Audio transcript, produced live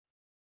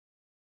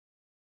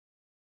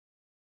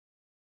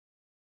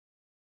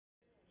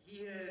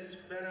has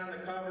been on the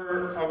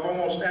cover of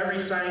almost every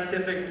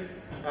scientific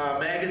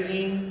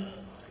magazine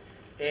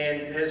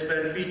and has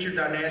been featured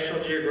on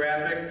National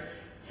Geographic.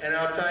 And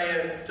I'll tell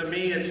you, to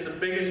me, it's the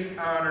biggest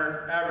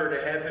honor ever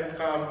to have him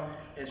come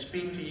and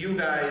speak to you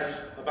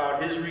guys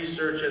about his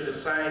research as a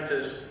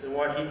scientist and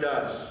what he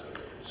does.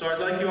 So I'd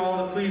like you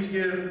all to please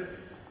give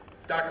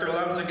Dr.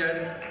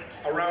 Lemziget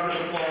a round of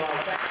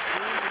applause.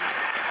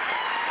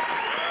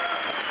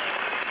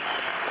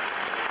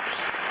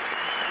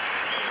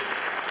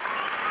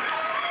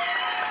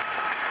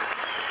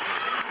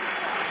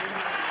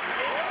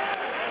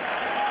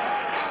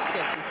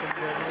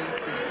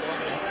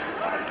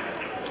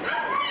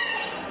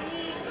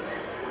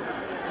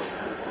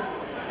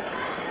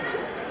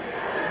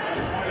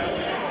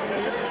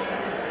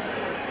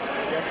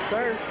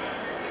 Sir.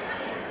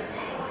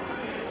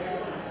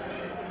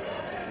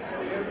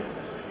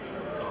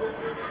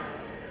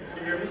 Can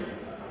you hear me?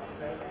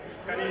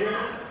 Can you hear me?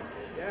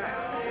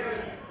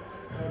 Yeah.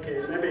 Okay,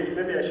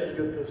 maybe I should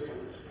use this one.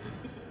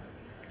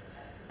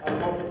 I'm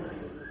hoping to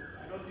use this.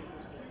 I don't think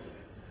this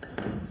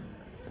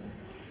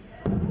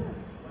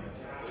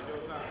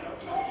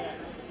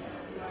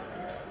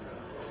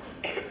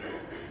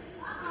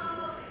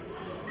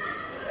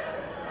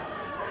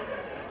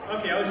one.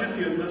 Okay, I'll just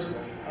use this one.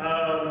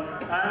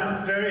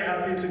 I'm very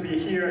happy to be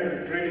here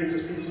and really to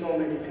see so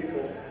many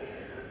people.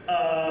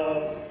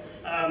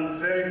 I'm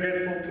very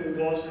grateful to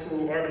those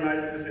who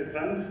organized this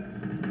event.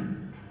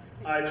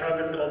 I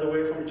traveled all the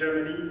way from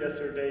Germany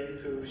yesterday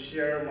to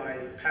share my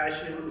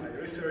passion, my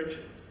research,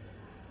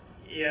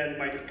 and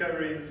my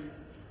discoveries.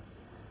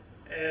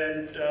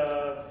 And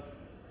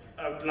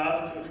I would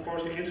love to, of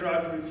course,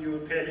 interact with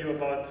you, tell you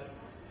about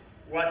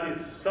what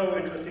is so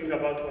interesting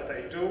about what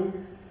I do.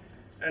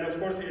 And of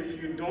course,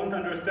 if you don't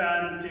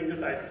understand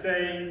things I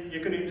say, you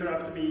can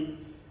interrupt me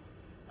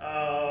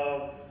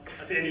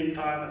at any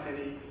time, at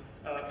any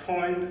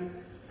point.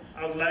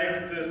 I would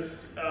like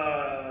this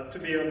to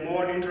be a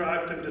more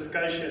interactive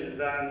discussion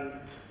than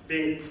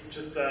being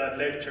just a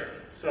lecture.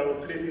 So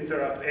please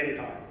interrupt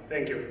anytime.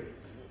 Thank you.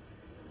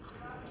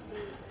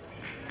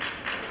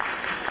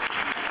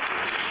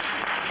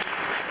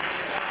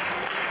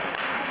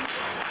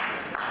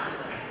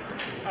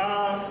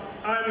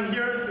 I'm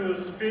here to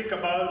speak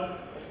about,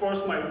 of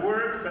course, my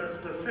work, but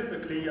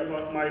specifically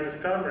about my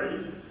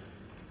discovery,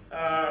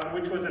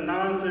 which was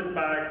announced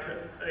back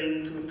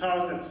in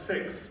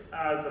 2006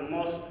 as the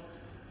most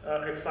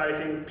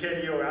exciting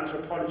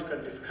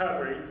paleoanthropological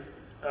discovery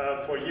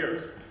for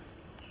years.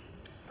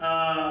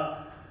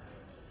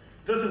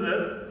 This is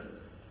it,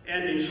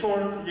 and in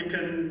short, you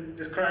can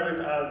describe it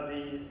as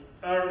the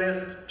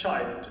earliest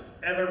child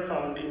ever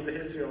found in the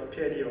history of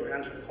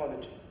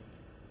paleoanthropology.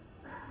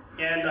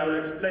 And I will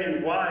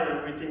explain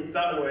why we think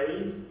that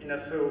way in a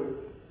few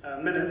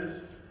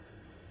minutes.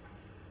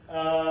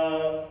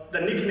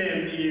 The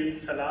nickname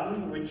is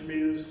Salam, which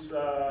means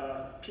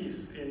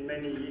peace in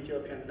many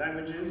Ethiopian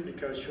languages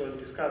because she was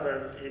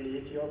discovered in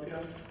Ethiopia.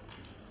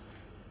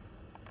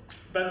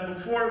 But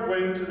before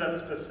going to that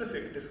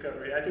specific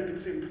discovery, I think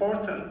it's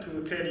important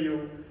to tell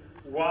you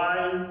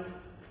why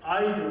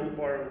I do,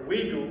 or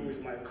we do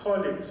with my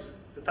colleagues,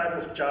 the type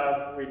of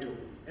job we do,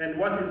 and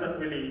what is that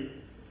really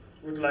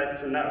would like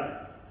to know.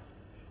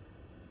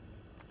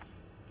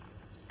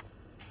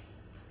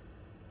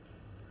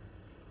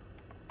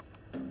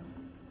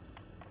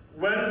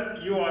 When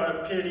you are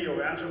a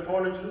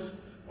paleoanthropologist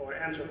or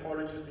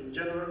anthropologist in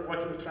general,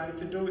 what you're trying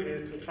to do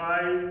is to try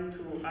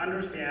to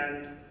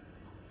understand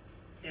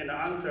and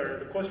answer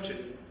the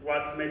question,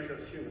 what makes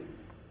us human?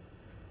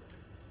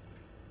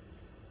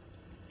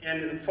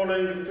 And in the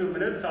following few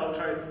minutes, I'll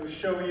try to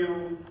show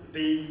you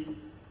the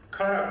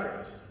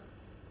characters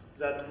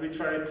that we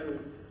try to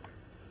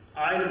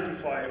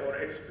identify or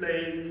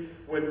explain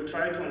when we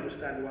try to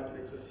understand what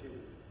makes us human.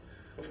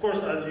 Of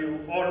course, as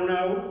you all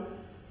know,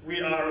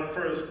 we are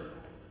first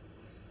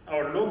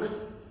our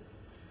looks.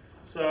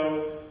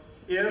 So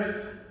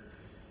if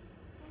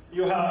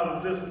you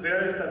have this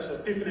various types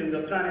of people in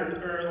the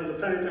planet Earth, on the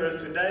planet Earth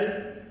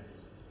today,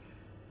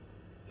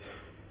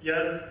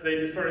 yes, they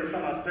differ in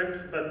some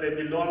aspects, but they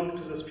belong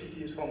to the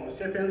species Homo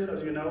sapiens,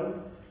 as you know.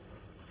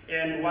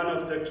 And one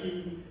of the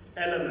key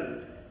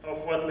elements of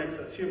what makes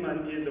us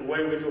human is the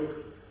way we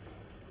look.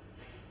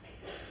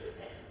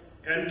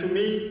 And to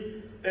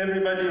me,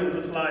 everybody on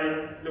the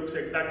slide looks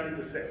exactly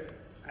the same.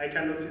 I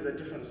cannot see the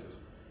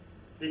differences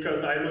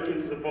because I look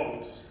into the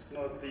bones,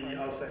 not the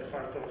outside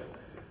part of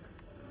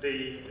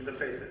the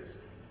faces.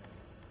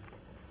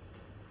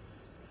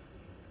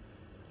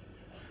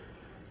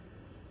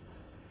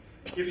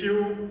 If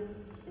you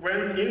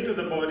went into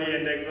the body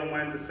and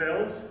examined the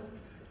cells,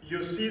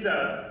 you see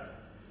that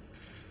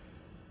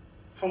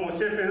Homo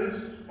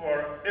sapiens,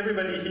 or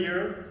everybody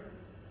here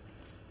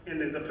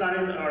in the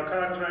planet, are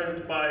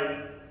characterized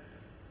by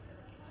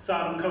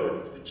some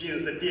code, the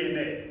genes, the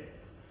DNA.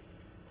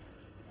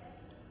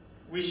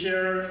 We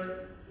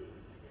share,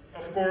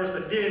 of course,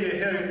 a DNA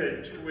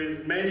heritage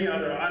with many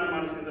other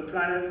animals in the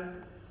planet,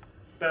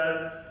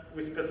 but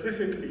we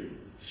specifically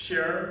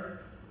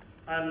share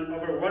an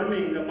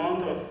overwhelming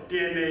amount of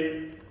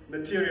DNA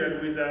material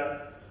with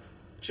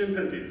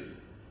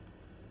chimpanzees.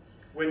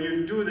 When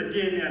you do the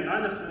DNA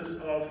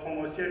analysis of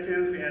Homo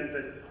sapiens and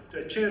the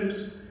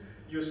chimps,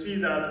 you see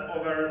that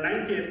over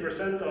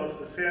 98% of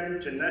the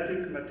same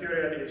genetic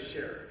material is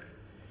shared.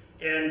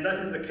 And that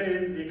is the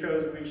case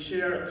because we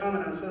share a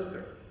common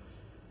ancestor,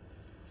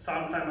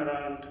 sometime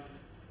around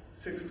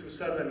 6 to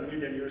 7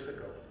 million years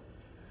ago.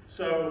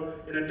 So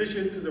in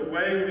addition to the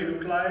way we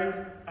look like,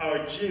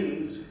 our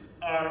genes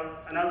are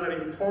another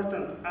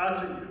important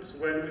attributes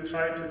when we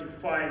try to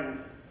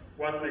define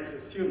what makes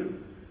us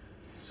human.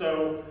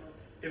 So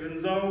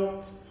even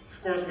though,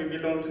 of course, we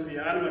belong to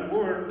the animal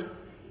world,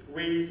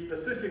 we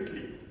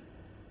specifically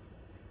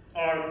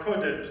are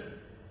coded.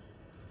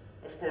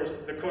 Of course,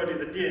 the code is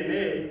the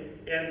DNA,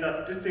 and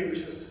that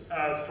distinguishes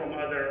us from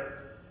other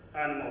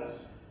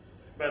animals.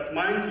 But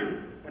mind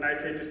you, when I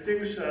say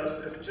distinguish us,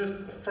 it's just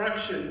a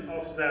fraction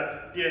of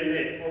that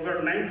DNA.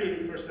 Over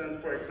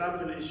 98%, for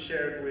example, is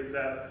shared with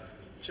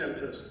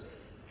chimpanzees.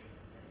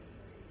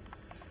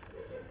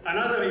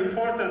 Another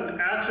important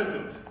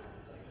attribute,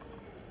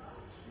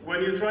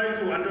 when you try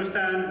to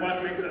understand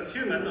what makes us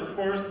human, of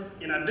course,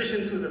 in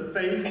addition to the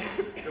face,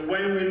 the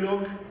way we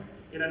look,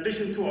 in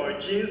addition to our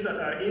genes that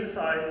are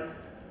inside,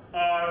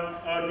 are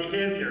our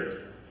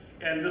behaviors.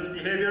 And these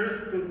behaviors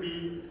could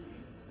be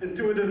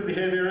intuitive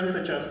behaviors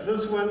such as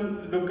this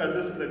one. Look at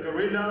this, the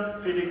gorilla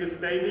feeding its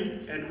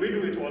baby, and we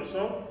do it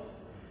also.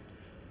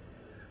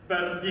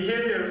 But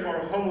behavior for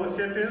Homo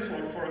sapiens,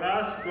 or for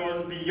us,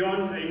 goes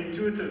beyond the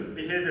intuitive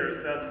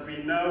behaviors that we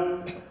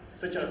know,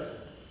 such as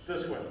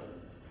this one.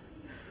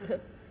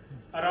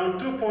 Around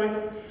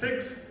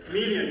 2.6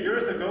 million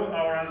years ago,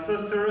 our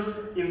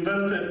ancestors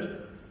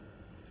invented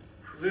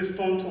these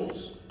stone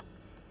tools.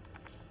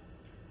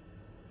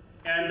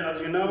 And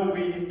as you know,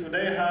 we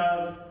today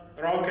have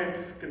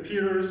rockets,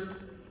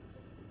 computers,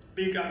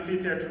 big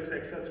amphitheaters,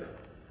 etc.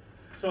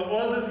 So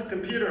all these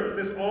computers,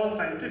 this all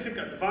scientific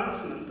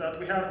advancement that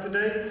we have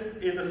today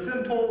is a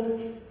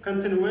simple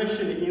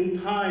continuation in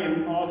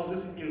time of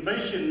this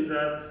invention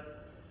that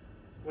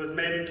was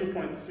made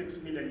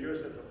 2.6 million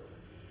years ago.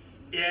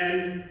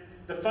 And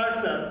the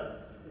fact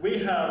that we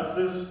have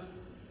this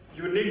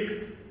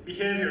unique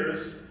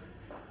behaviors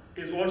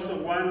is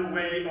also one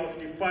way of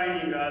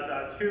defining us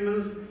as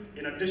humans,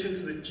 in addition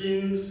to the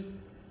genes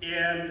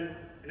and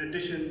in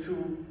addition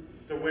to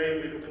the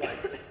way we look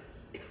like.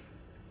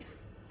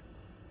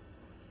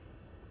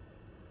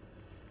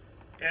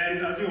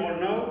 And as you all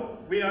know,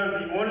 we are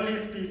the only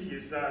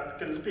species that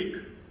can speak.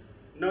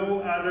 No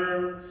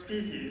other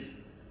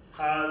species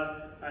has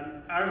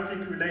an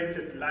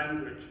articulated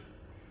language.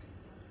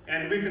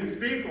 And we can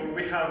speak, or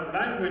we have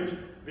language,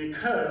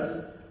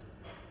 because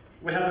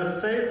we have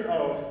a set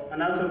of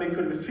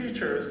anatomical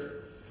features,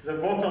 the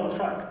vocal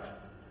tract,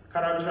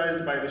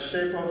 characterized by the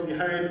shape of the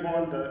hyoid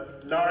bone, the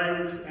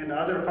larynx, and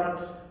other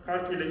parts,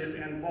 cartilages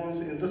and bones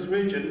in this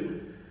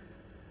region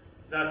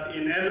that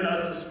enable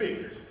us to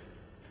speak.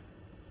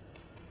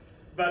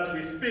 But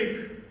we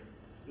speak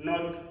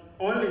not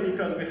only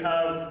because we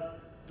have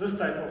this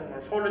type of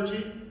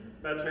morphology,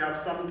 but we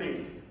have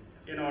something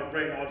in our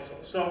brain also.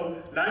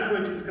 So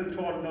language is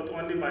controlled not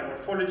only by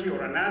morphology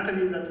or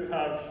anatomy that we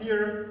have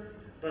here,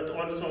 but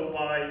also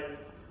by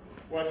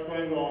what's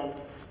going on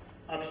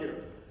up here.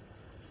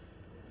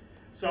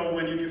 So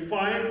when you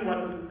define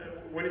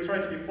when you try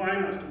to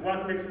define as to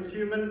what makes us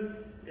human,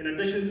 in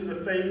addition to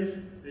the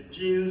face, the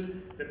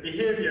genes, the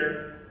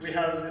behavior, we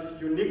have this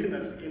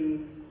uniqueness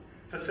in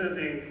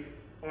possessing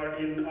or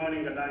in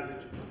owning a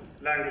language,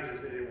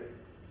 languages anyway.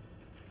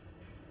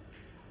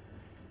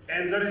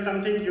 And there is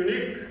something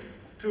unique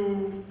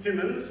to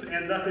humans,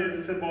 and that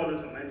is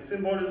symbolism. And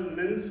symbolism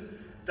means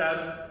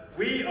that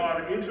we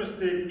are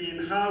interested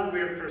in how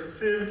we're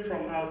perceived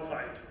from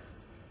outside.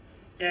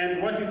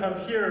 And what you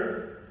have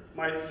here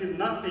might seem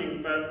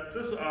nothing, but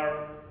these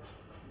are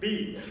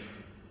beads,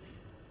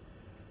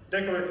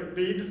 decorative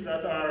beads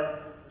that are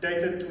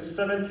dated to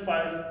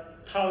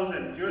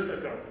 75,000 years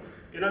ago.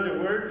 In other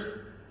words,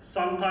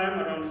 sometime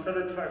around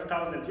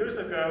 75,000 years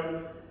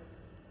ago,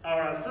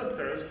 our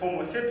ancestors,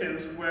 Homo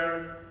sapiens,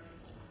 were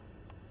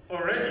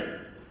already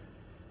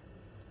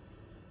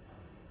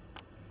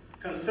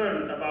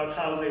concerned about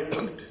how they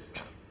looked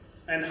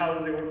and how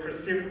they were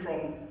perceived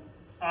from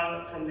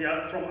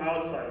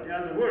outside. In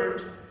other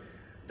words,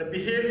 the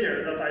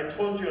behavior that I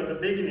told you at the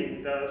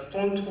beginning, the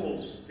stone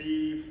tools,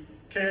 the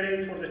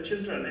caring for the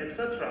children,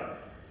 etc.,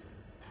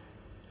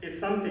 is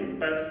something.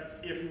 But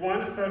if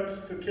one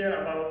starts to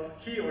care about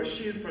he or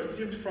she is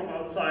perceived from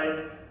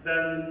outside,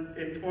 then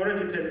it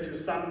already tells you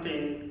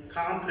something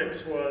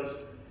complex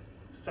was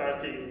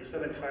starting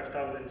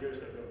 75,000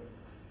 years ago.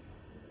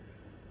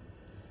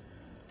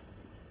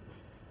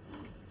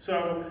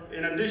 So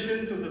in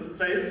addition to the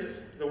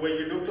face, the way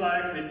you look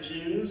like, the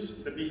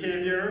genes, the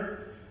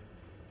behavior,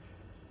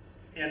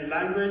 and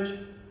language,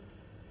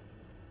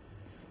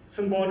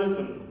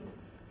 symbolism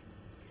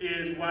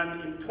is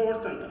one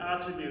important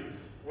attribute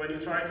when you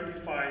try to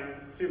define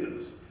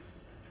humans.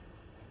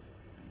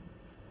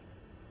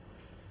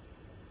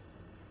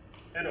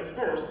 And of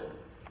course,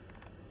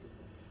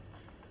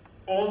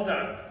 all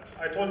that,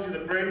 I told you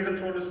the brain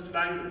controls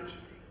language,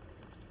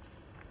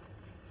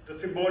 the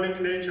symbolic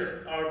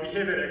nature, our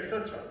behavior,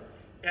 etc.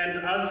 And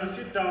as you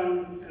sit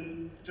down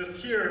and just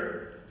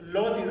hear, a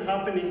lot is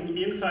happening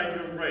inside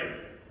your brain.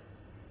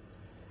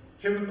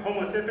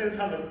 Homo sapiens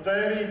have a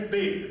very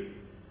big,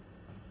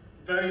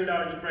 very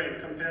large brain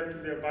compared to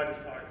their body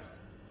size.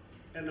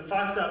 And the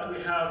fact that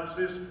we have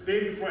this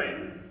big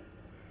brain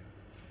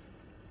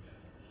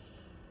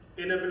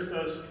enables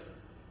us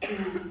to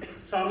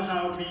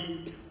somehow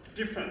be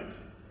different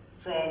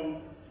from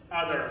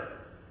other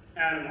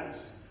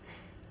animals.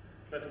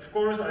 But of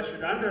course, I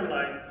should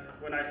underline,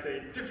 when I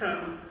say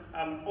different,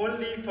 I'm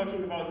only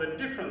talking about the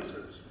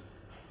differences.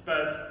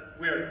 But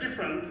we are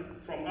different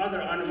from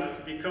other animals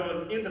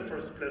because in the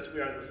first place,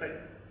 we are the same.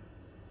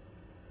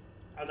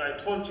 As I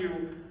told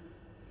you,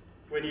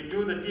 when you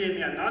do the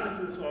DNA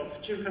analysis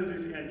of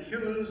chimpanzees and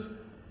humans,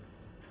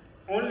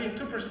 only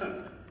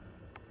 2%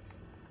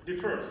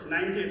 differs,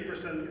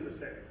 98% is the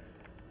same.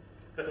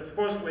 But of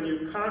course, when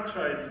you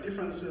characterize the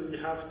differences, you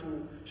have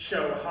to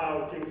show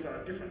how things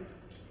are different.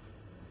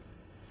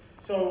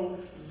 So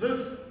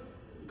this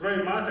gray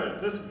matter,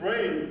 this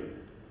brain,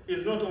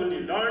 is not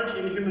only large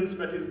in humans,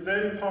 but is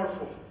very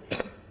powerful.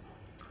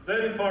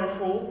 Very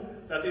powerful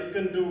that it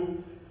can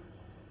do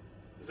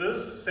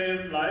this,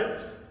 save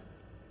lives,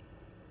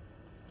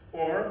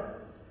 or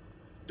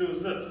do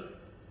this.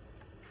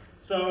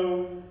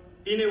 So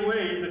in a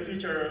way, the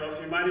future of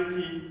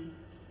humanity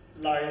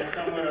lies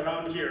somewhere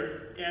around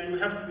here, and we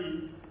have to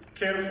be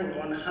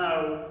careful on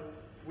how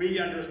we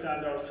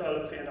understand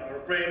ourselves and our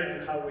brain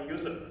and how we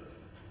use it.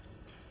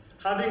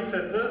 Having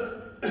said this,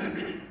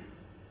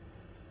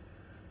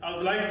 I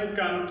would like to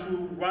come to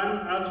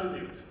one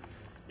attribute.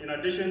 In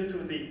addition to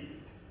the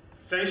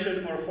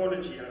facial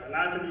morphology or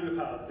anatomy you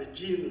have, the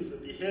genes, the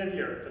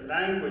behavior, the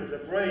language, the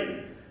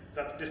brain,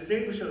 that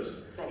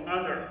distinguishes from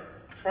other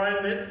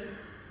primates,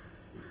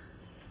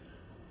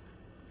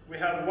 we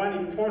have one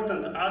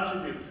important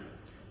attribute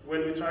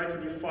when we try to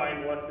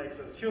define what makes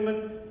us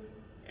human,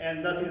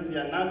 and that is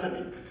the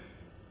anatomy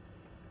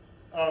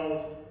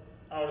of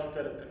our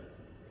skeleton.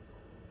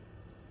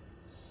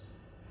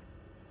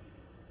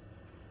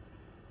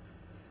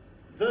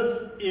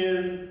 This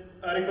is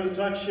a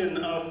reconstruction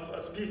of a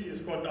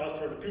species called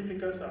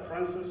Australopithecus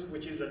afrancis,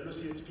 which is a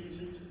Lucy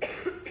species.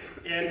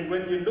 And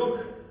when you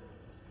look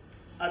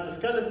at the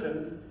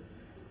skeleton,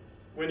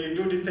 when you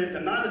do detailed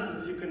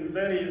analysis, you can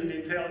very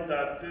easily tell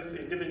that these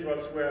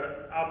individuals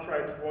were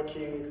upright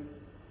walking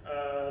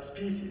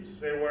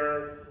species. They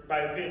were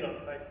bipedal,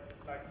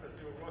 like this.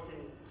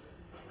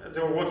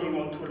 They were walking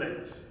on two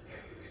legs.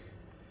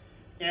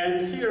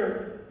 And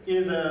here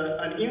is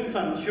an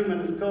infant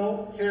human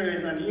skull. Here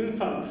is an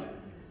infant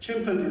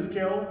chimpanzee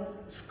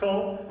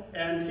skull.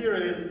 And here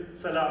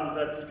is Salam,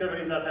 the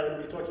discovery that I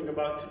will be talking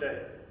about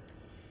today.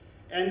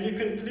 And you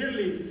can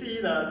clearly see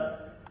that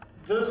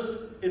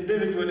this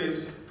individual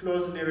is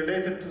closely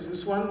related to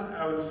this one.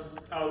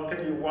 I'll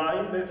tell you why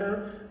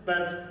later.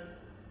 But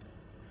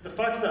the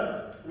fact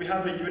that we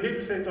have a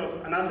unique set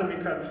of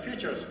anatomical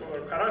features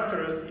or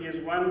characters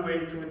is one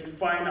way to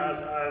define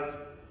us as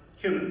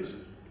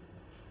humans.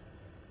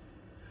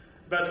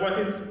 But what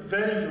is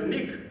very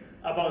unique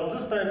about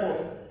this type of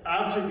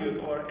attribute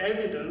or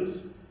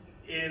evidence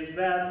is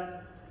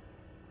that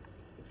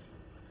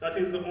that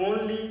is the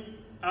only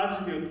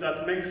attribute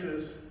that makes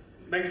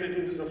it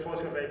into the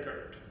fossil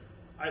record.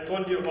 I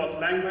told you about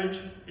language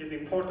is an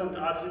important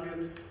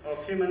attribute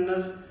of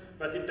humanness,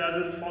 but it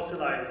doesn't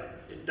fossilize.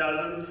 It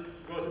doesn't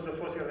go to the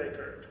fossil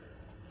record.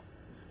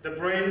 The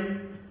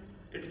brain,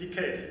 it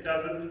decays. It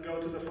doesn't go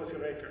to the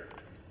fossil record.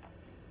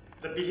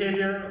 The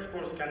behavior, of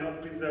course,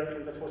 cannot preserve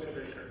in the fossil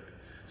record.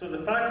 So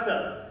the fact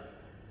that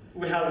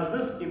we have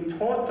this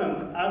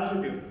important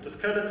attribute, the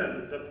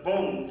skeleton, the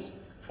bones,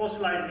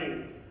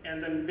 fossilizing,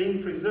 and then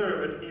being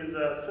preserved in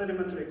the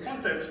sedimentary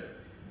context,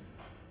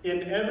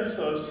 enables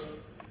us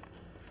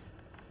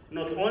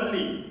not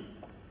only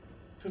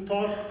to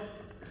talk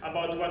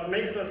about what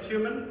makes us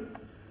human,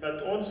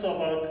 but also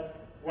about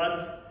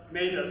what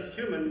made us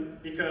human,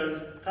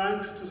 because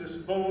thanks to these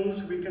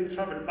bones, we can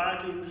travel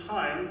back in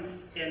time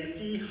and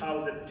see how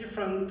the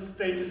different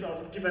stages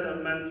of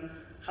development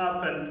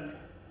happened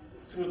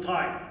through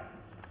time.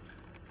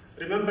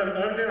 Remember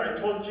earlier I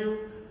told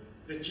you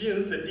the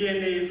genes, the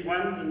DNA is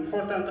one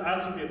important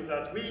attribute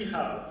that we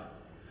have,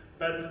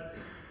 but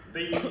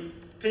the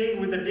thing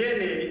with the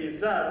DNA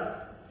is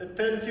that it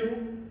tells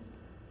you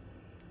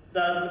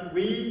that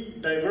we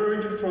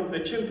diverged from the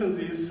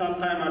chimpanzees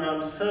sometime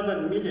around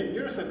 7 million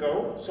years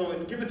ago, so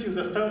it gives you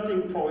the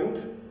starting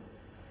point,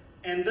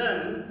 and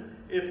then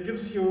it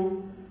gives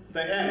you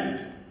the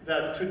end,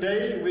 that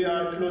today we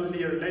are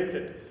closely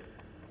related,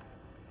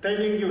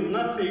 telling you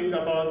nothing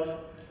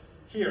about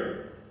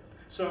here.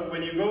 So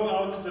when you go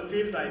out to the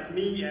field like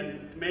me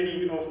and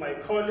many of my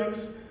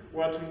colleagues,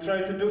 what we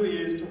try to do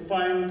is to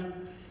find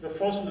the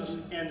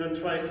fossils and then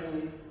try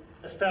to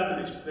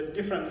establish the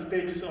different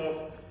stages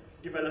of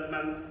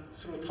development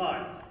through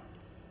time.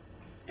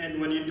 And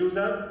when you do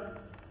that,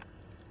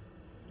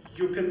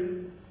 you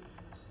can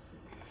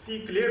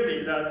see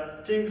clearly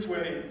that things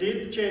were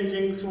indeed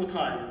changing through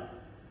time,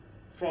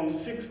 from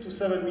 6 to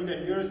 7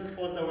 million years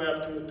all the way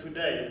up to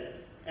today.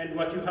 And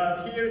what you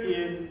have here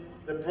is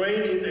the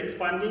brain is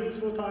expanding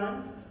through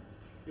time.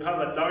 You have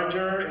a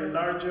larger and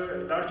larger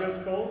and larger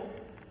skull.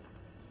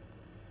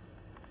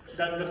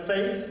 That the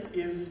face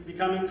is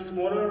becoming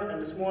smaller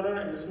and smaller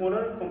and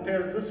smaller.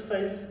 Compare this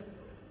face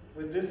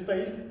with this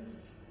face.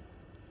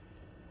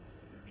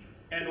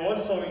 And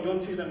also, you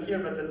don't see them here,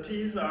 but the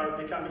teeth are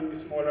becoming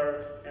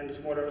smaller and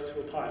smaller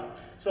through time.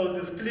 So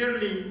this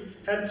clearly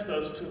helps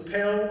us to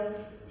tell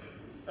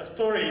a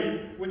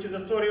story, which is a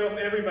story of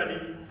everybody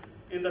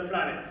in the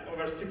planet,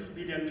 over 6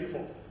 billion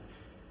people.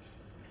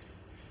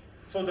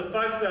 So the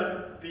fact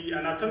that the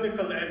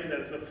anatomical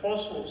evidence, the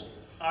fossils,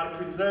 are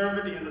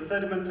preserved in the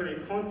sedimentary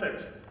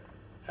context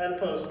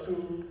help us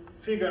to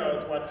figure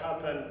out what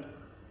happened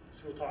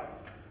through time.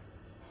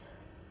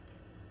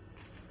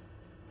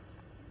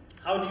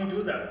 How do you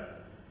do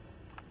that?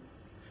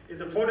 In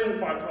the following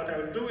part, what I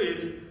will do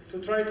is to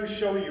try to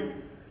show you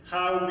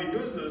how we do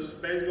this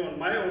based on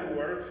my own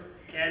work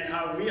and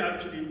how we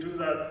actually do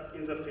that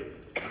in the field.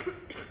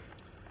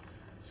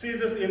 See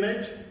this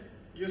image?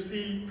 You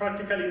see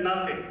practically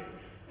nothing,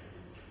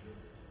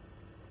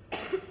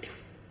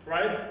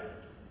 right?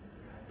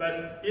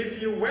 But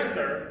if you went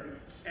there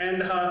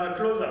and have a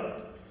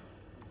close-up,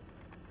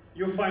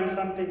 you find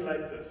something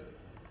like this.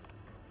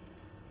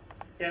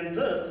 And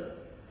this,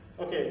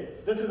 okay,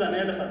 this is an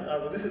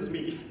elephant. This is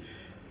me.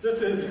 This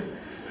is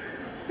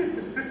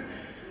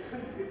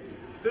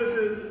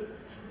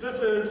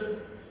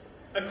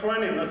a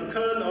cranium, a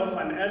skull of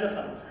an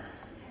elephant.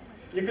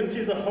 You can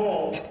see the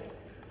hole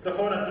at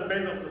the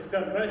base of the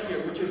skull right here,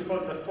 which is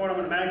called the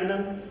foramen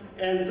magnum.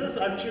 And this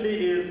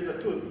actually is the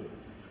tooth.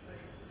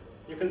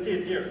 You can see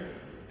it here.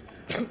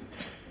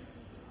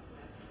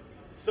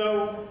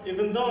 So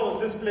even though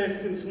this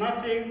place seems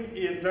nothing,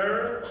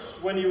 there,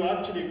 when you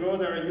actually go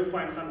there, you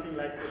find something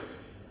like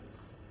this.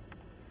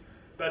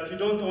 But you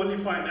don't only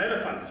find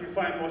elephants, you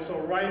find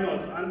also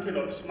rhinos,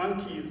 antelopes,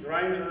 monkeys,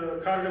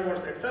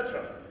 carnivores,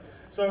 etc.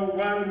 So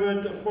one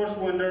would, of course,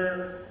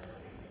 wonder,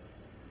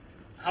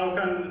 how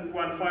can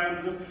one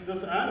find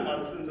these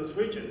animals in this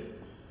region?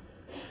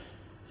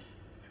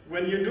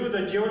 When you do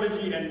the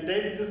geology and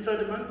date the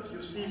sediments,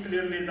 you see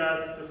clearly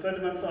that the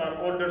sediments are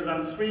older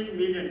than 3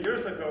 million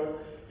years ago,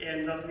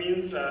 and that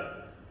means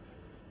that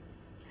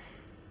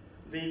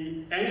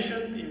the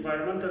ancient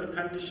environmental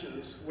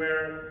conditions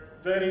were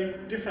very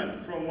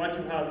different from what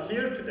you have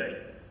here today.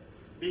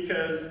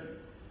 Because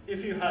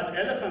if you had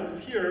elephants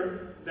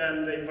here,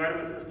 then the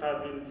environment must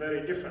have been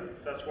very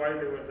different. That's why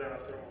they were there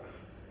after all.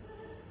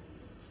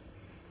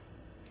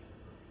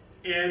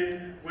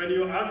 And when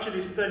you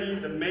actually study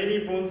the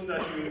many bones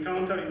that you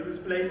encounter in these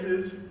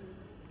places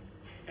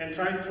and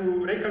try to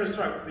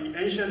reconstruct the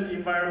ancient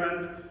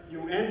environment,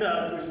 you end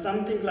up with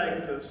something like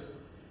this,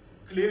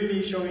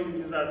 clearly showing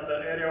you that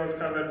the area was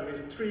covered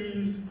with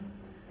trees,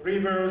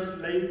 rivers,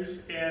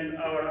 lakes, and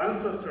our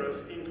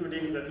ancestors,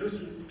 including the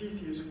Lucy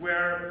species,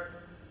 were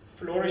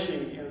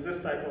flourishing in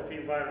this type of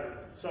environment.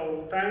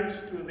 So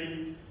thanks to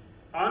the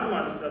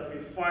animals that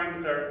we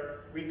find there,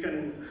 we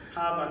can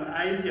have an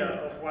idea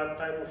of what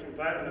type of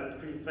environment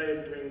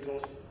prevailed during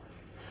those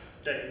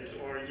days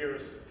or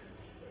years.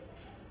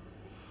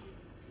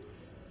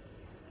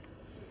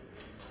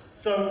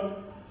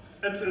 So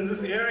it's in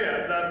this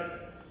area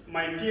that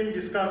my team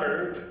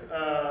discovered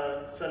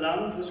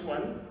Salam, this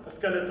one, a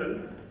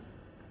skeleton.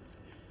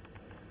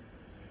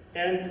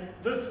 And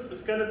this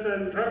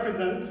skeleton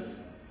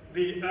represents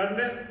the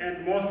earliest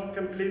and most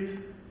complete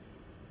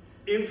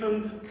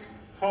infant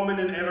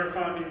hominin ever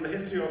found in the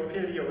history of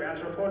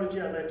paleoanthropology,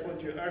 as I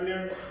told you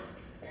earlier.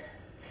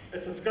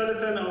 It's a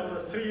skeleton of a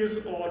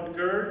 3-year-old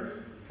girl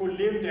who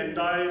lived and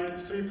died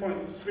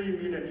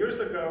 3.3 million years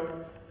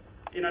ago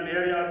in an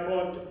area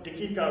called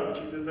Dikika, which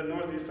is in the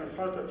northeastern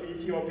part of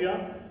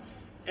Ethiopia,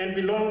 and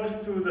belongs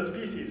to the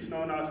species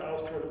known as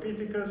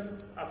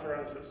Australopithecus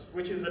afarensis,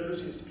 which is a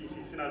Lucy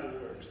species, in other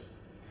words.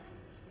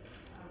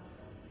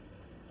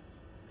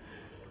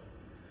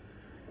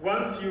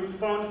 Once you've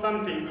found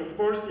something, of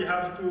course, you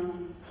have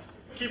to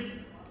keep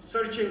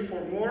searching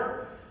for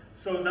more.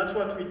 So that's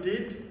what we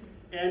did.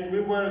 And we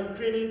were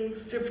screening,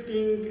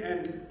 sifting,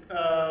 and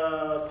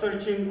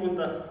searching on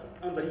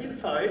the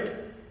hillside.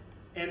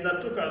 And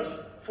that took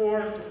us 4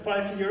 to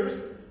 5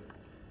 years.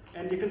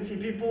 And you can see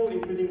people,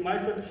 including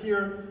myself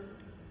here,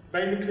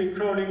 basically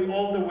crawling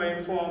all the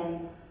way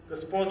from the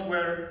spot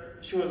where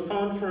she was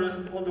found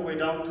first, all the way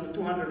down to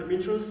 200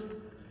 meters.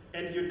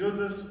 And you do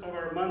this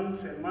over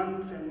months and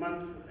months and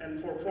months,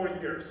 and for 4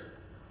 years.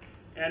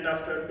 And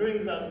after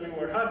doing that, we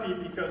were happy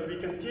because we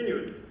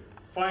continued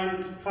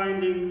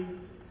finding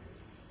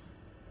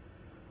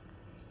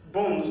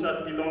bones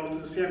that belong to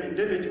the same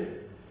individual.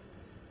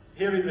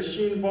 Here is the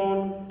shin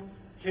bone.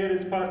 Here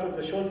is part of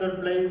the shoulder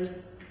blade.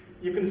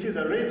 You can see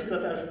the ribs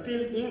that are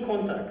still in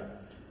contact.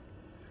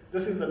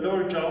 This is the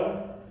lower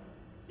jaw.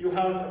 You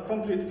have a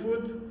complete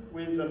foot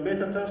with the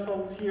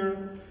metatarsals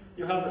here.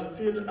 You have a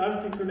still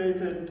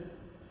articulated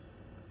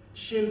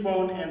shin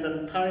bone and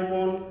then thigh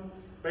bone.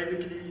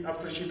 Basically,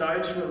 after she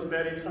died, she was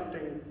buried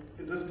something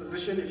in this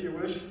position, if you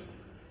wish.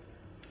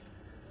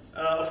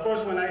 Of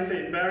course, when I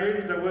say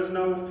buried, there was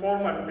no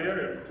formal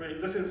burial.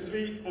 This is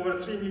over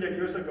 3 million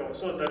years ago.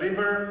 So the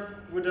river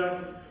would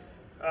have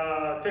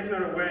taken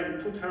her away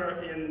and put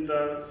her in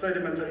the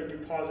sedimentary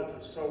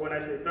deposits. So when I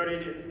say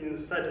buried, it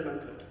means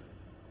sedimented.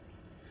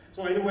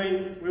 So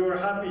anyway, we were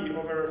happy.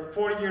 Over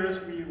 4 years,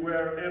 we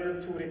were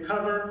able to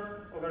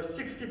recover over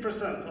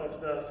 60% of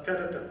the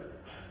skeleton.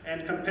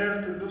 And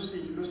compared to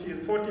Lucy, Lucy is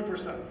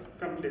 40%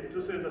 complete.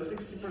 This is a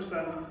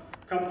 60%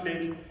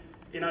 complete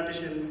in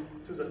addition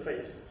to the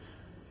face.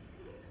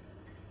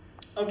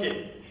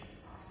 Okay,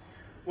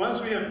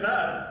 once we have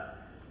that,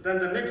 then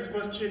the next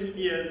question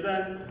is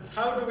then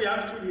how do we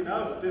actually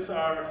know these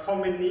are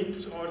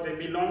hominids or they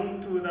belong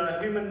to the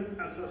human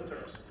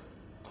ancestors?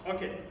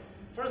 Okay,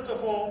 first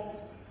of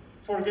all,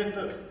 forget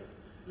this.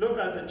 Look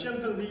at the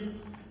chimpanzee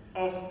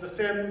of the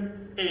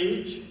same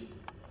age.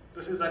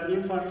 This is an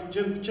infant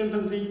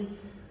chimpanzee.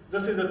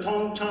 This is a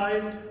Tom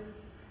child.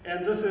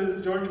 And this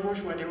is George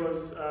Bush when he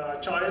was a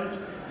child.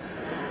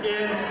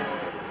 And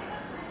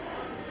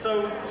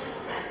so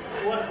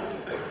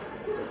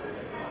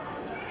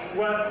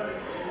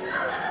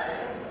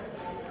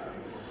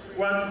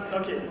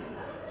okay.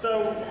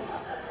 So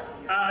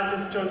I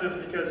just chose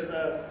it because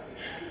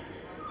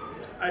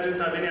I didn't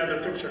have any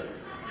other picture.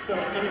 So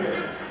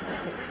anyway.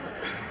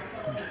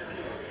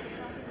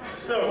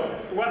 So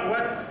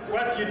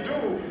what you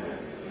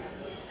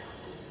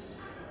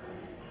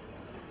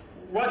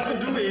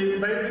do is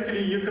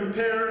basically you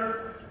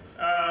compare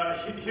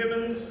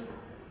humans,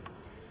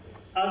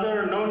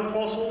 other known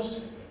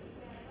fossils,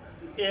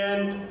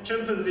 and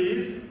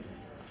chimpanzees,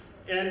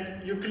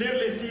 and you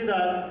clearly see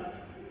that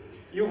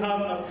you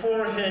have a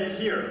forehead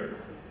here,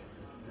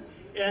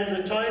 and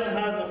the child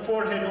has a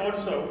forehead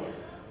also,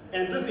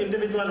 and this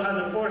individual has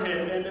a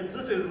forehead, and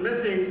this is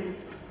missing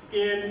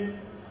in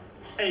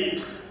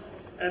apes.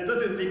 And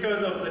this is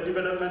because of the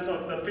development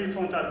of the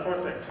prefrontal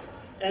cortex.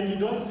 And you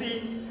don't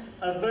see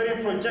a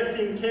very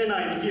projecting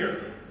canine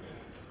here.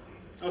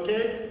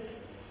 Okay?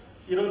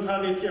 You don't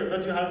have it here,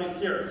 but you have it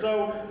here.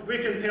 So we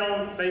can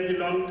tell they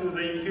belong to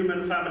the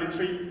human family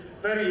tree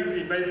very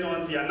easily based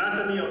on the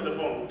anatomy of the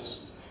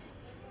bones.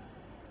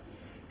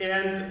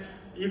 And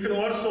you can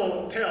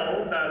also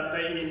tell that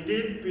they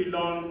indeed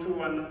belong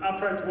to an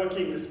upright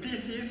walking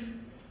species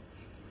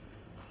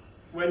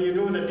when you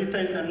do the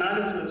detailed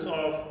analysis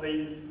of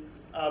the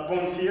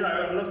bones here.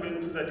 I'm not going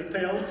into the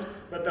details,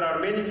 but there are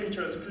many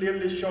features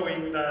clearly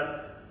showing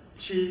that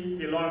she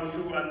belonged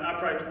to an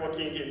upright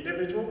walking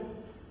individual.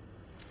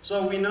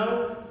 So we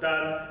know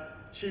that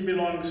she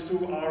belongs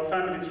to our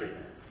family tree.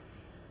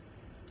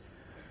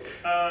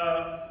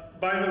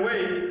 By the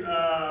way,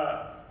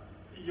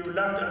 you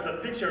left as a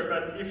picture,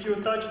 but if you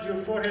touched your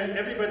forehead,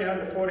 everybody has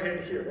a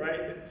forehead here,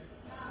 right?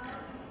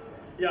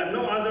 Yeah,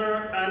 no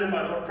other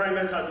animal or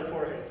primate has a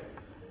forehead,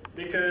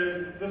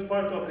 because this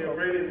part of their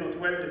brain is not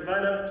well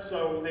developed,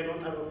 so they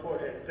don't have a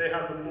forehead. They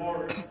have a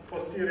more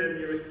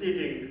posteriorly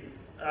receding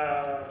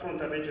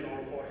frontal region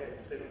or forehead.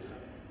 They don't have.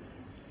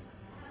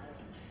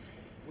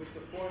 With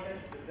the forehead,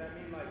 does that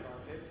mean like our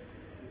hips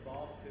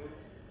evolved too?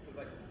 It was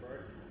like a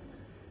bird?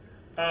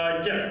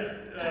 Yes,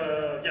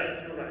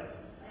 yes, you're right.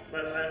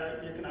 But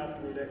you can ask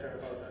me later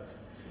about that.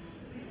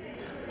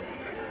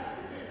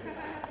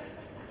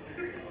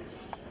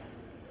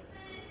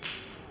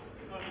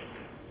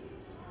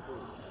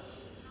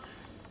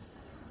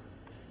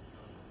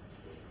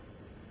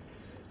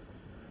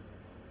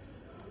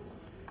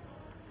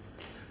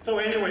 So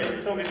anyway,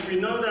 so if we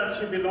know that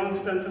she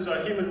belongs then to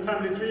the human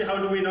family tree, how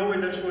do we know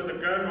whether she was a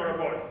girl or a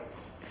boy?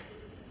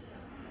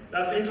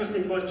 That's an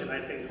interesting question, I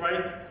think,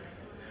 right?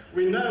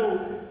 We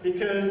know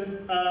because,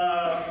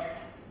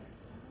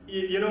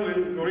 you know,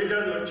 in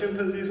gorillas or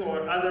chimpanzees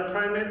or other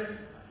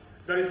primates,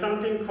 there is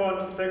something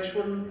called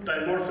sexual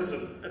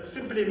dimorphism. It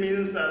simply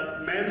means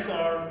that males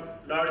are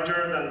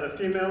larger than the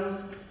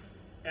females,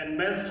 and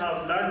males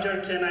have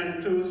larger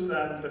canine toes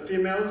than the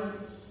females.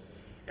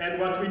 And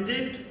what we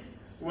did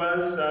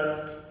was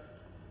that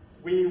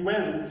we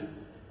went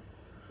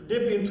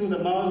deep into the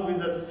mouse with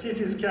the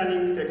CT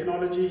scanning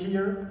technology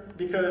here,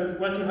 because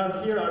what you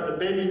have here are the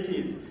baby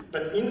teeth,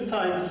 but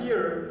inside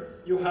here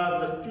you have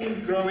the still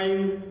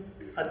growing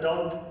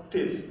adult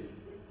teeth.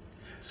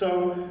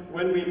 So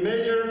when we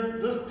measured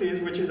this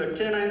teeth, which is a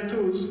canine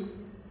tooth,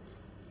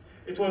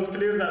 it was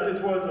clear that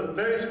it was a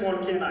very small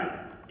canine.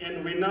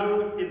 And we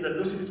know in the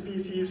Lucy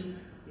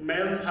species,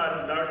 males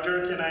had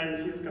larger canine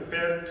teeth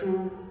compared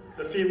to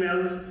the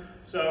females,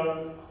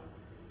 so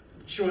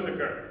she was a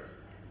girl.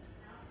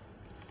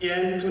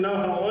 And to know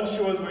how old she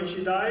was when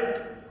she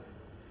died,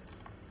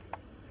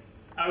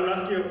 I will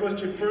ask you a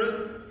question first.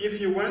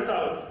 If you went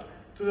out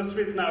to the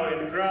street now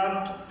and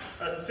grabbed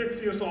a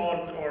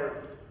 6-year-old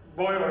or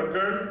boy or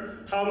girl,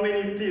 how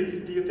many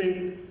teeth do you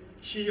think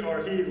she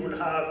or he will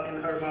have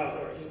in her mouth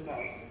or his mouth?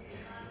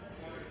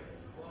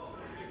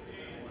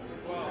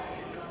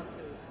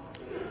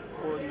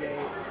 48.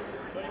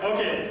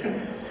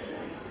 Okay.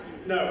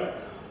 No.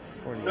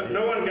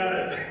 No one got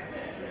it.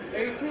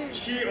 18.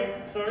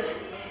 Sorry?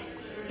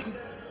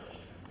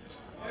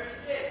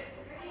 36.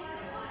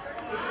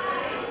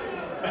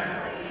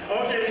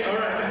 Okay, all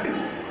right.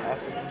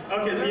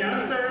 Okay, the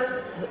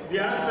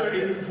answer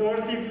is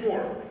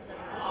 44.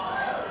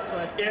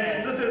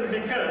 And this is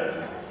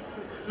because,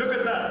 look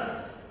at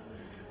that.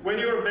 When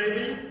you're a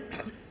baby,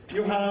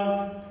 you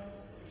have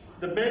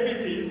the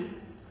baby teeth,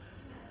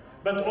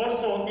 but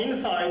also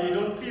inside, you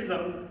don't see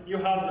them, you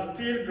have the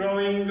still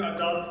growing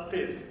adult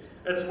teeth.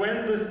 It's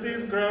when the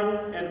teeth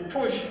grow and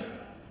push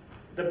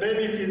the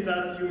baby teeth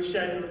that you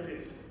shed your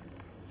teeth.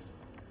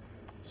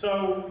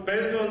 So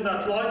based on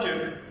that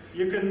logic,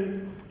 you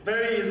can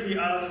very easily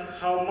ask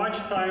how much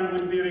time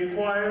would be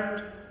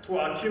required to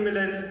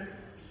accumulate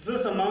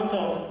this amount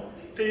of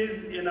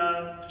teeth in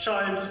a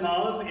child's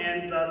mouth,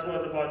 and that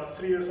was about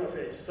 3 years of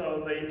age.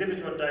 So the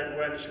individual died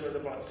when she was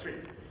about 3.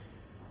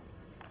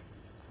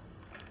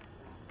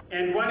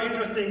 And one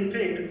interesting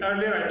thing,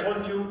 earlier I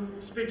told you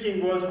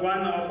speaking was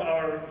one of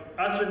our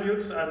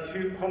attributes as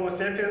Homo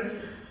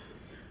sapiens.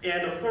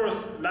 And of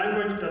course,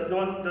 language does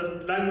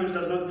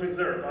not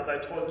preserve, as I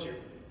told you.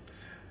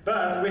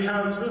 But we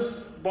have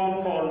this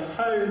bone called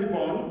hyoid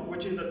bone,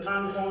 which is a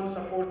tongue bone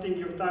supporting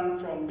your tongue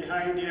from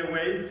behind in a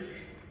way.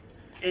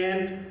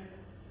 And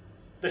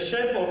the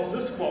shape of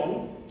this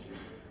bone,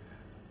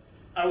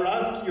 I will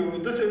ask you,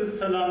 this is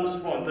Salam's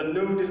bone, the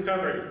new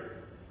discovery.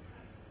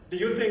 Do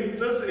you think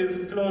this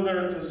is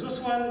closer to this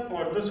one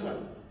or this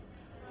one?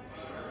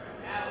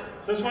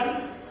 This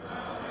one?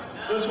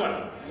 This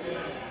one.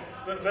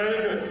 Very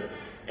good.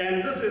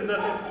 And this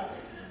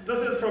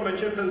is from a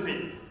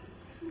chimpanzee.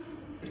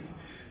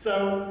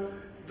 So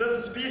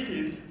this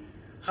species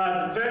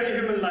had very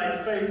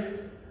human-like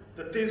face.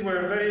 The teeth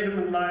were very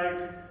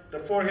human-like. The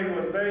forehead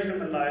was very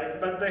human-like,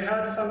 but they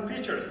had some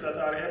features that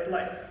are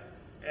ape-like.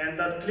 And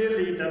that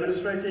clearly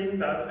demonstrating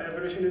that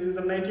evolution is in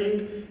the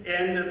making,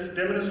 and it's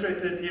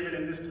demonstrated even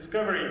in this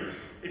discovery.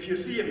 If you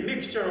see a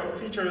mixture of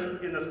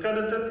features in the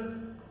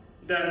skeleton,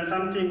 then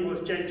something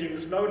was changing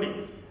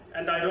slowly.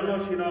 And I don't know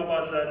if you know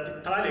about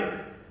the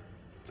Tiktaalik.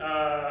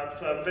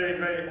 It's a very,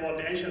 very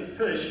old ancient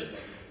fish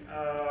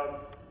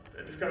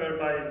discovered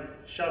by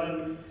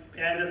Sheldon,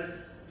 and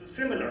it's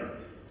similar.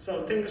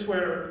 So things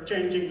were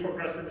changing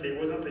progressively, it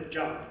wasn't a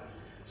jump.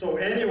 So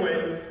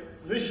anyway,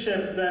 this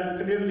shape then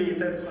clearly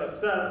tells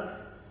us that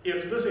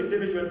if this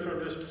individual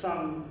produced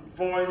some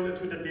voice,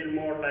 it would have been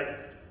more like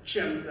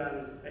chimp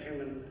than a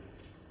human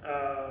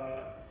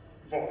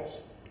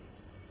voice.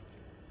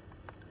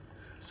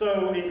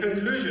 So in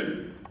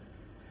conclusion,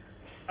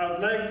 I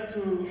would like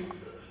to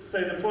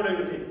say the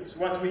following things.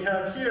 What we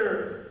have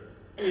here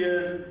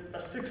is a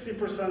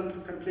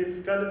 60% complete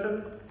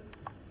skeleton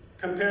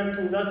compared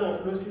to that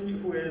of Lucy,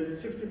 who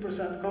is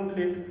 60%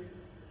 complete.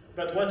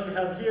 But what we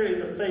have here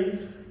is a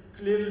face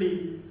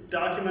clearly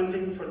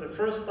documenting for the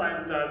first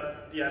time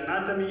that the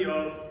anatomy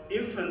of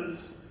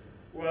infants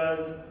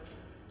was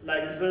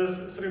like this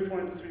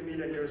 3.3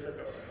 million years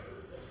ago.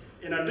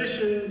 In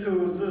addition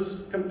to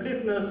this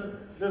completeness,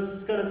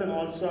 this skeleton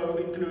also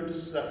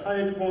includes the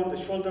hyoid bone,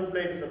 the shoulder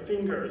blades, the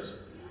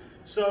fingers.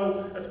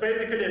 So it's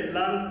basically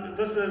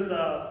this is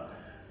a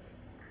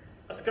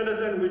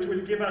skeleton which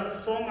will give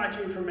us so much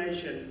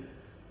information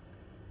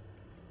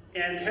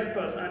and help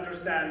us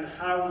understand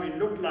how we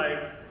look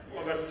like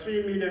over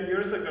 3 million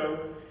years ago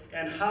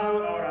and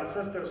how our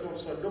ancestors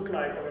also look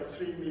like over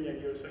 3 million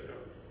years ago.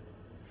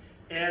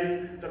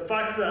 And the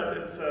fact that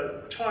it's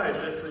a child,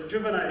 it's a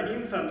juvenile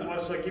infant,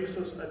 also gives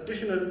us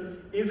additional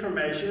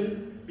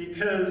information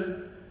because,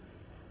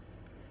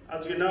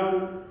 as you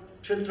know,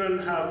 children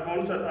have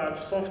bones that are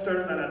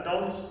softer than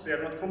adults. They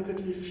are not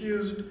completely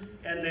fused,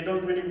 and they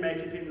don't really make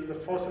it into the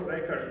fossil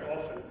record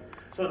often.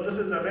 So this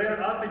is a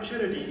rare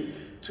opportunity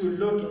to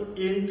look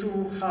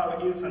into how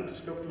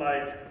infants looked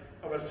like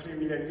over 3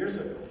 million years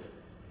ago.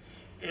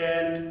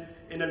 And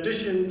in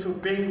addition to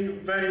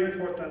being very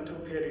important to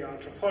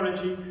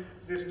paleoanthropology,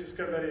 this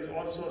discovery is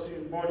also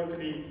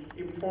symbolically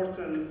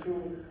important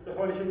to the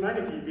whole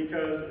humanity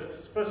because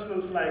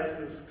specimens like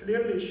this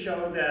clearly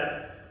show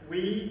that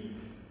we,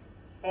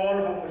 all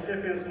Homo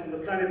sapiens on the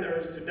planet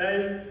Earth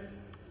today,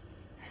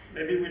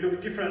 maybe we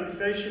look different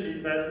facially,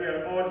 but we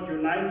are all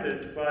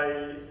united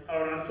by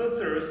our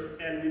ancestors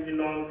and we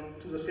belong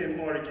to the same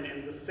origin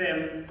and the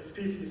same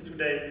species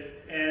today,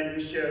 and we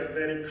share a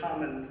very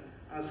common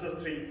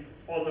ancestry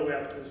all the way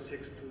up to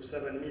 6 to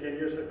 7 million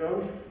years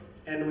ago.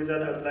 And with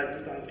that, I'd like to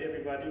thank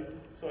everybody.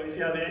 So if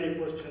you have any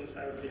questions,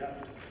 I would be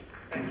happy to.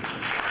 Thank you.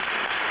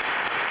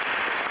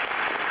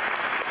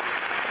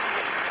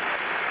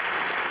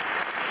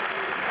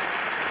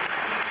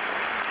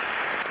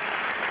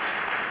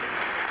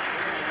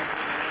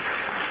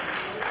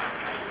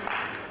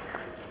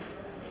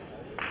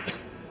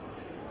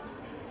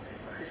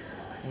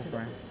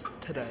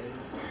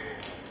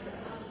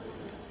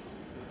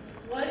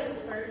 What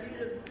inspired you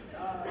to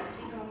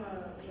become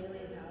a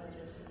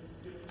paleontologist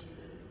and do what you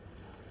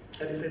do?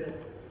 Can you say that?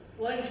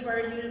 What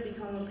inspired you to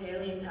become a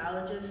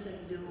paleontologist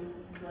and do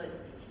what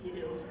you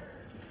do?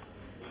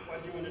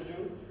 What do you want to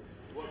do?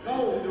 No,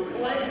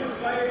 what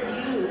inspired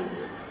you?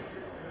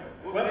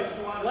 What?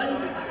 What?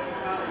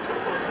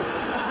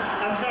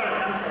 I'm sorry.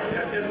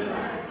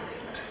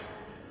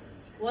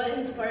 What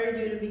inspired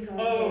you to become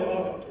a Oh,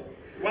 paleontologist? okay.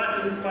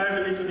 What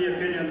inspired me to be a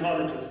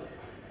paleontologist?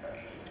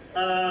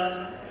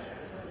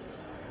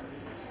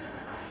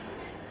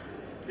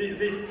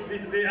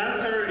 The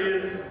answer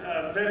is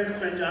a very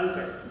strange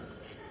answer,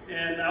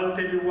 and I'll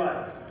tell you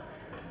why.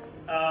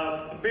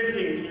 A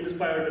building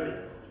inspired me.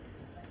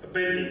 A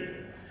building.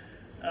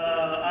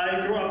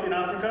 I grew up in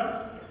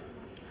Africa,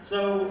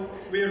 so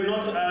we are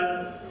not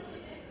as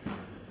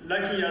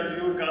lucky as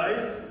you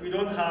guys. We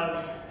don't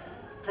have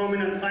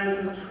prominent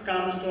scientists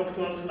come to talk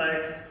to us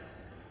like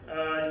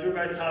you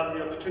guys have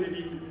the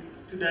opportunity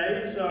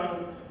today.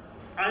 So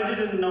I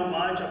didn't know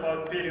much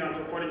about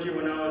paleoanthropology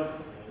when I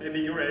was maybe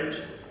your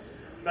age.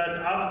 But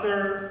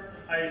after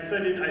I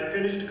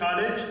finished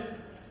college,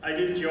 I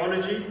did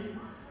geology.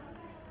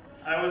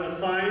 I was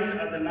assigned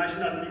at the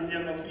National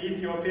Museum of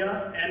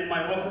Ethiopia, and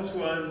my office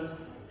was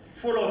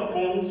full of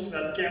bones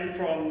that came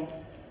from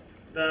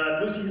the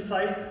Lucy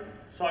site.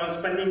 So I was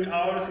spending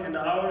hours and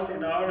hours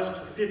and hours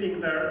just sitting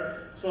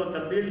there. So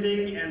the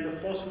building and the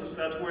fossils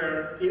that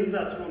were in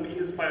that room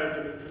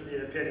inspired me to be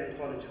a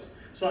paleontologist.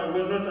 So I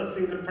was not a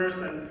single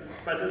person,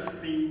 but it's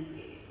the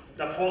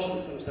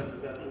fossils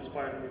themselves that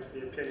inspired me to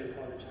be a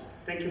paleontologist.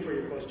 Thank you for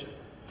your question.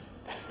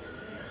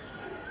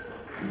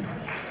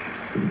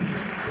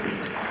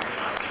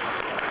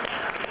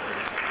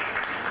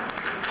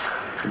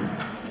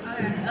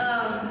 Okay,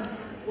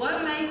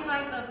 what makes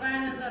like the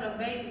findings of the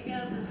baby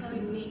skeleton so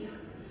unique?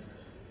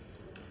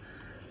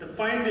 The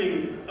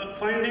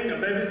finding a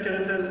baby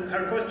skeleton,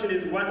 her question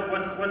is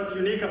what's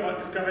unique about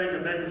discovering a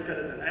baby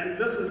skeleton? And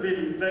this is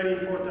really a very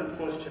important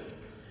question.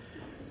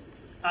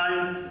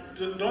 I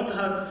don't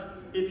have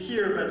it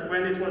here, but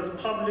when it was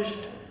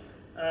published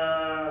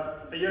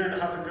a year and a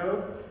half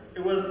ago,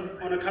 it was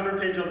on a cover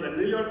page of the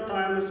New York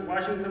Times,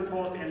 Washington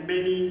Post, and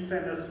many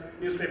famous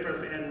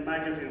newspapers and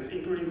magazines,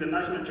 including the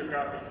National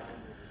Geographic.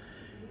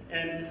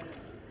 And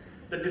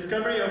the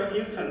discovery of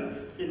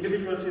infant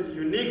individuals is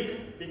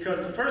unique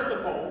because, first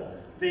of all,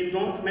 they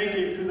don't make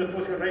it to the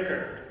fossil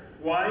record.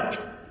 Why?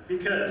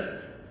 Because,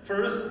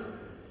 first,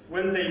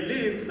 when they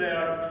live, they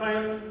are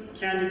prime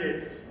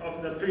candidates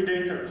of the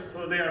predators,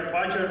 so they are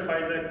butchered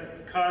by the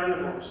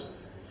carnivores.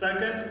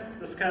 Second,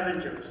 the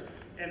scavengers.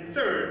 And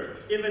third,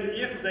 even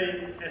if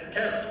they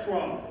escaped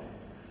from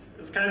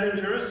the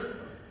scavengers,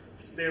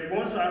 their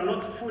bones are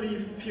not fully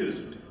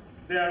fused.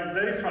 They are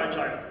very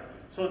fragile,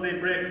 so they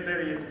break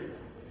very easily.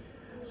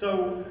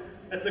 So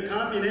it's a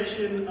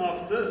combination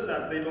of this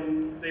that they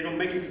don't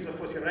make it to the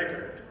fossil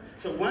record.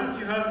 So once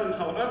you have them,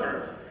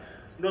 however,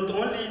 not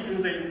only do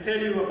they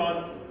tell you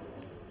about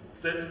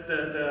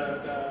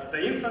the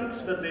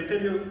infants, but they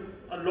tell you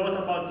a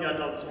lot about the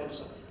adults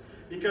also.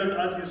 Because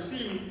as you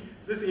see,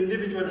 this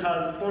individual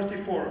has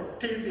 44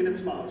 teeth in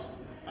its mouth.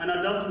 An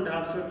adult would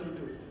have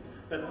 32.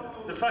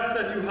 But the fact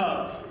that you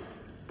have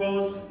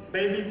both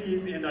baby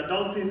teeth and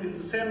adult teeth in the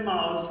same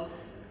mouth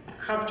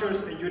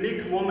captures a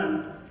unique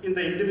moment in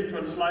the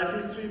individual's life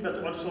history,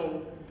 but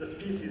also the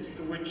species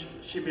to which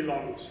she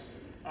belongs,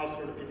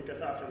 Australopithecus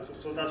afarensis.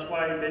 So that's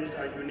why babies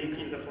are unique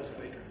in the fossil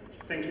record.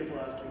 Thank you for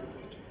asking the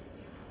question.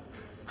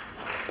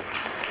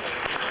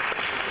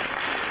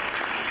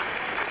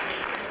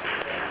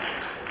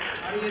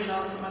 How do you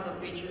know some of the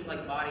features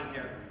like body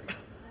hair?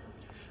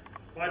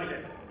 Body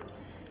hair.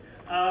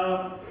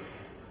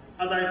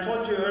 As I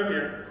told you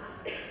earlier,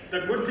 the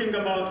good thing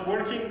about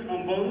working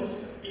on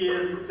bones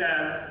is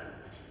that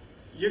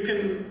you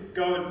can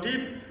go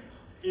deep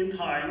in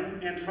time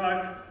and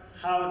track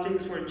how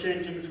things were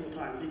changing through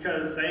time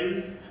because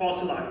they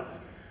fossilize.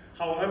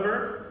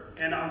 However,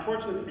 and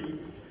unfortunately,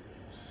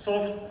 the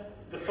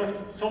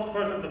soft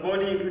part of the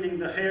body, including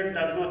the hair,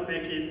 does not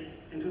make it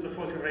into the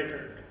fossil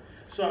record.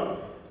 So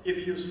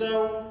if you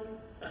saw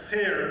a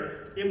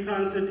hair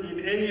implanted in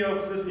any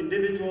of these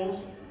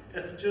individuals,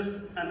 it's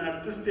just an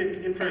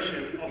artistic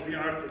impression of the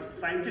artist.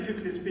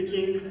 Scientifically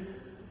speaking,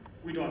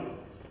 we don't know.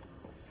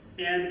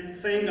 And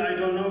saying I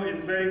don't know is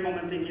a very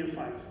common thing in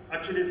science.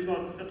 Actually, it's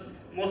not. It's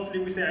mostly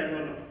we say I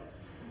don't know.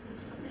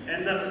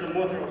 And that is the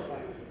motor of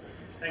science.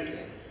 Thank you.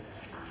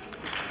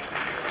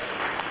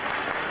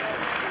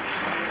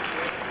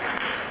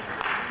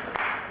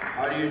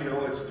 How do you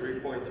know it's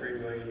 3.3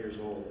 million years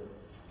old?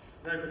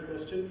 Very good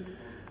question.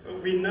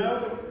 We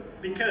know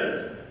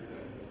because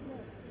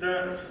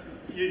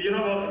you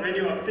know about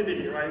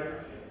radioactivity, right?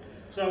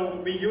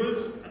 So we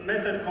use a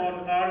method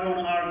called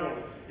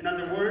argon-argon. In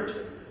other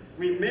words,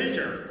 we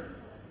measure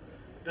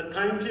the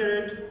time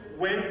period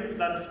when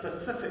that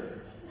specific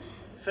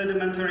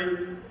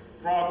sedimentary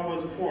rock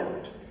was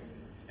formed.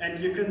 And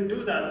you can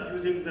do that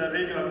using the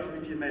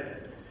radioactivity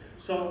method.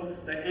 So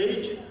the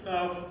age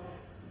of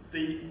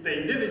the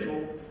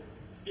individual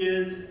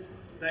is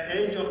the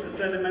age of the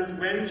sediment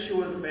when she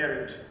was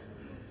buried.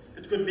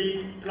 It could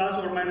be plus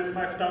or minus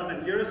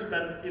 5,000 years,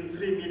 but in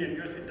 3 million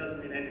years it doesn't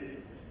mean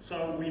anything.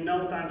 So we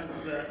know thanks to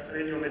the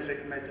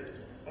radiometric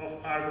methods of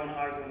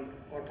argon-argon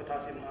or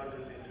potassium-argon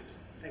methods.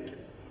 Thank you.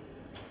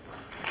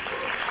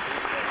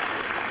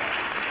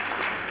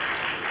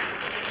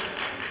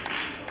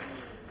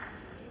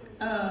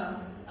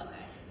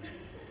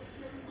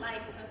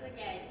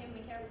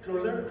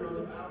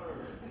 closer.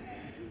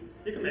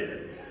 You can make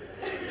it.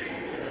 Okay.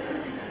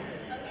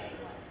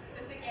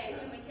 Specific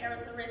human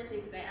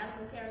characteristics and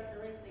animal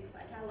characteristics,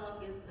 like how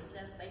long is the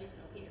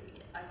gestational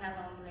period? Like how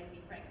long will they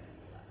be pregnant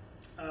for?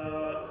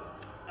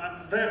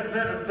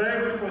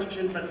 Very good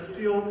question, but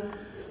still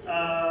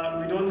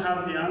we don't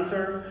have the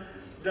answer.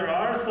 There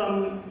are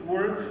some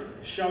works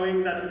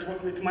showing that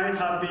it might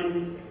have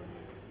been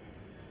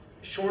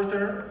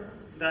shorter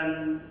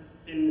than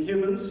in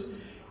humans,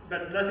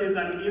 but that is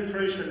an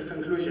inferential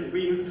conclusion.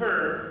 We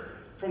infer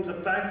from the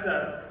fact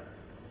that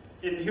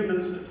in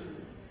humans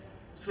it's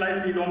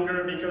slightly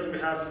longer because we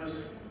have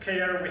this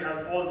care, we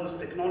have all this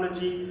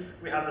technology,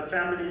 we have the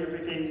family,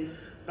 everything,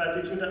 but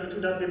it would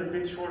have been a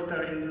bit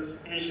shorter in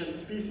this ancient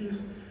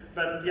species.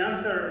 But the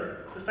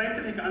answer, the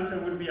scientific answer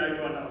would be I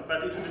don't know,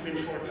 but it would have been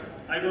shorter.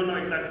 I don't know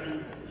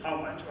exactly how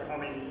much or how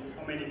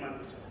many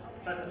months.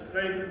 But it's a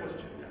very good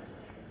question.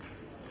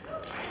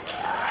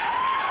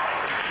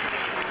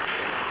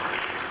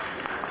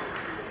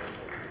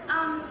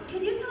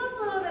 Could you tell us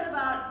a little bit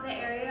about the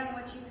area in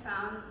which you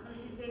found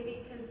Lucy's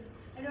baby? Because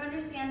I don't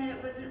understand that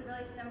it wasn't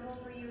really simple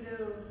for you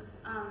to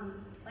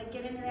like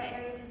get into that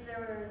area because there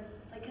were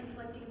like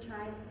conflicting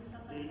tribes and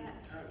stuff like that.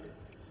 Okay.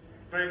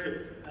 Very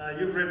good.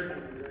 You've read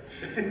something, right?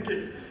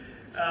 Okay.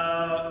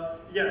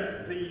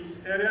 Yes, the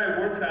area I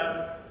worked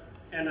at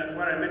and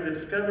where I made the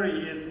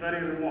discovery is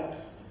very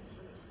remote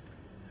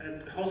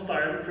and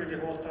hostile, pretty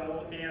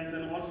hostile, and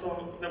then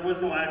also there was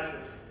no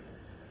access.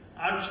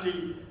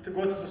 Actually, to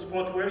go to the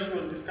spot where she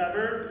was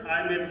discovered,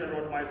 I made the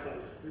road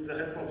myself with the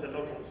help of the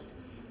locals.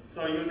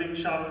 So using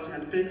shovels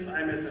and picks,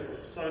 I made the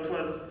road. So it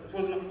was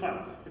not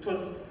fun. It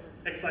was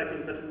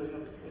exciting, but it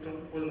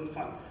was not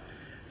fun.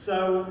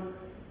 So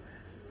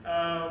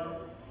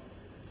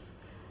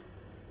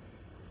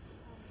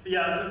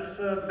yeah, it's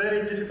a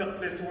very difficult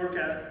place to work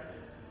at,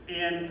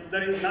 and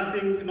there is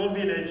nothing, no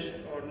village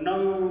or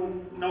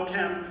no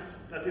camp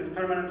that is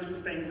permanently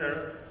staying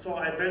there. So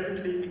I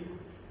basically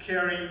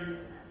carry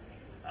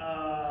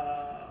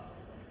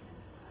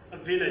a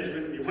village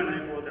with me when I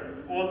go there.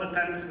 All the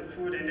tents, the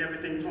food, and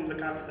everything from the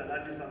capital,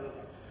 Addis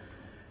Ababa.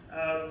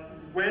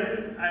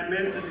 When I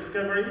made the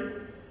discovery,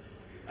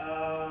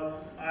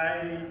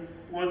 I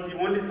was the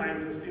only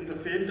scientist in the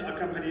field,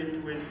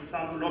 accompanied with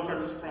some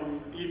locals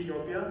from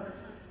Ethiopia.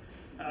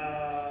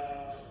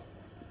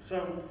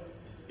 So,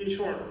 in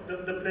short,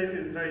 the place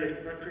is very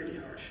pretty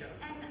harsh. Yeah.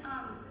 And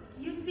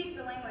you speak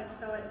the language,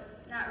 so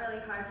it's not really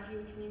hard for you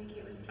to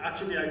communicate with people.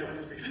 Actually, I don't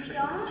speak the You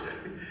language.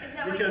 don't? Is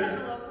that why you have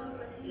the locals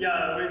with you?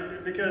 Yeah,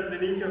 because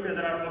in Ethiopia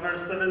there are over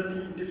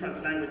 70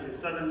 different languages,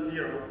 70.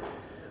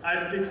 I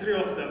speak 3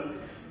 of them,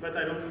 but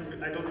I don't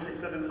speak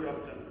 70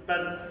 of them.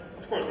 But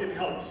of course, it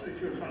helps. If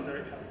you're from there,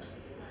 it helps.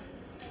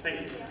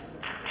 Thank you.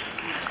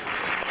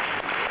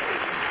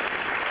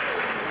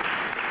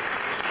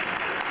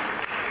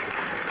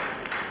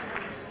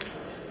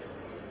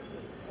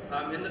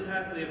 In the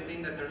past, we have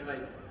seen that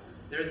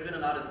there's been a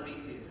lot of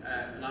species,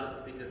 a lot of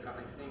the species have gone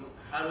extinct.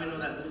 How do we know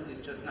that Lucy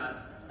is just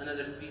not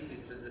another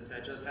species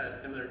that just has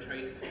similar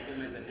traits to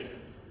humans and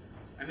apes?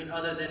 I mean,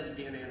 other than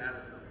DNA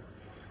analysis.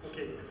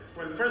 Okay.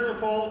 Well, first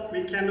of all,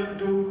 we cannot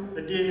do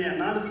the DNA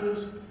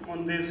analysis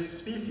on this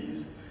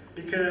species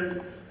because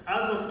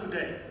as of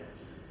today,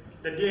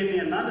 the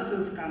DNA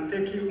analysis can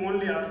take you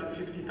only up to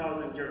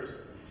 50,000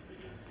 years.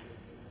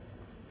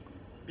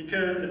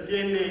 Because the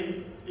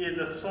DNA is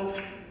a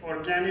soft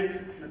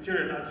organic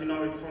material, as you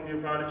know it from your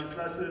biology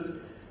classes.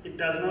 It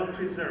does not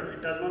preserve,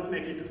 it does not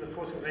make it to the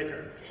fossil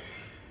record.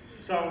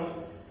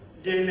 So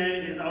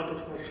DNA is out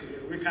of question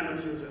here, we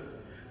cannot use it.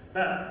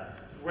 But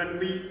when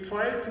we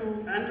try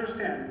to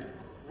understand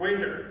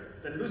whether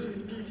the Lucy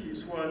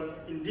species was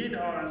indeed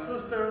our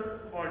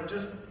ancestor or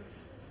just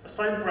a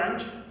side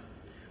branch,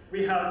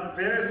 we have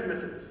various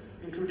methods,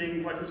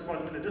 including what is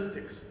called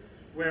cladistics,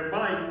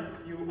 whereby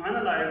you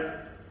analyze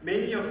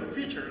many of the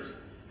features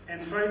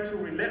and try to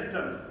relate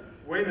them,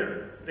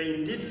 whether they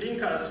indeed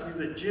link us with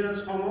the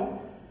genus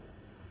Homo,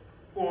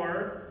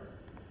 or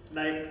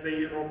like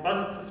the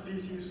robust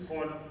species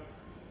called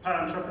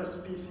Paranthropus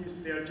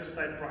species, they are just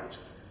side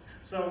branched.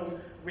 So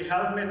we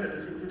have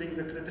methods, including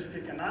the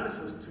cladistic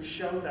analysis, to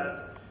show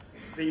that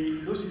the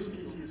Lucy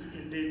species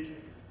indeed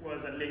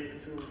was a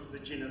link to the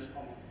genus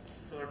Homo.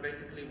 So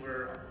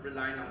we're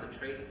relying on the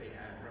traits they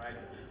have, right?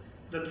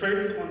 The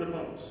traits on the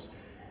bones.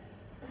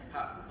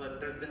 But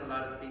there's been a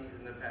lot of species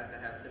in the past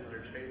that have similar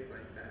traits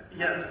like that.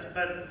 Yes,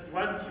 but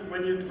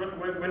when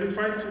you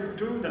try to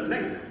do the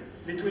link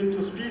between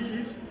 2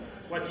 species,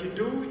 what you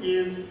do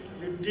is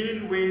you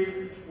deal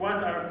with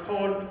what are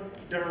called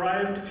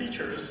derived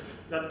features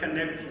that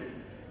connect you.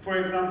 For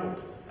example,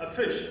 a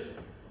fish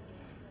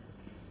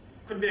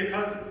could be a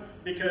cousin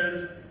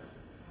because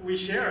we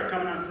share a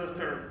common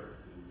ancestor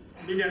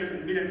millions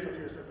and millions of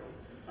years ago.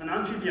 An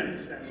amphibian is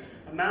the same,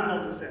 a mammal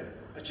is the same,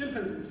 a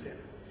chimpanzee is the same.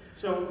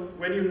 So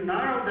when you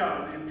narrow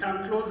down and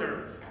come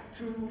closer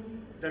to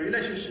the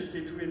relationship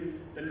between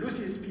the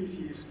Lucy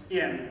species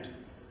and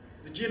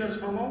the genus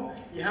Homo,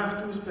 you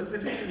have to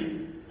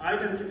specifically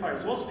identify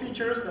those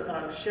features that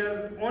are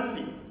shared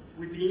only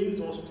within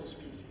those 2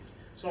 species.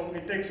 So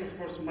it takes, of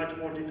course, much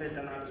more detailed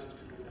analysis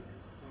to do that.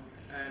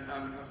 And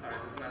I'm sorry,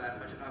 this is my last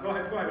question. Go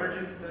ahead. Where did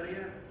you study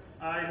at?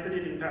 I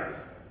studied in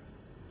Paris.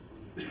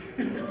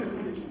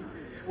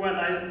 Well,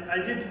 I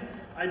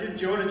did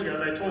geology,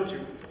 as I told you.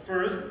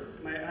 First,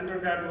 my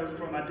undergrad was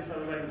from Addis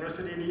Ababa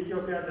University in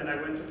Ethiopia, then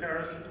I went to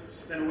Paris,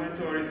 then went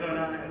to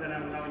Arizona, and then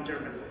I'm now in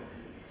Germany.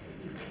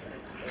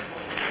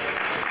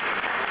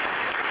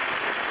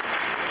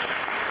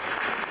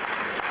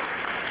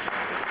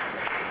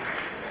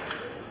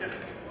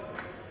 Yes.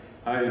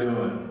 How you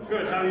doing?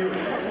 Good, how are you?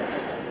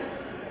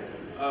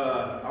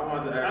 I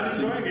wanted to ask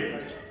I'm you enjoying it,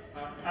 actually.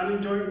 I'm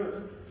enjoying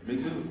this. Me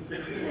too.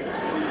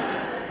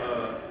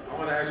 I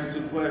want to ask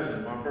you two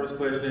questions. My first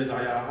question is,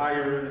 are y'all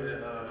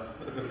hiring?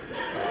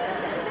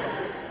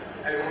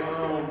 Hey,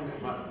 well,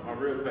 my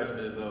real question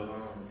is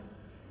though,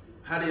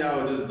 how do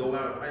y'all just go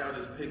out? How y'all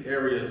just pick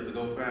areas to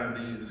go find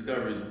these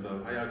discoveries and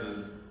stuff? How y'all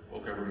just,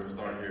 okay, we're gonna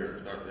start here,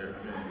 start there.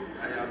 I mean,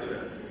 how y'all do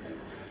that?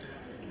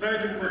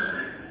 Very good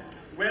question.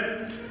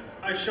 When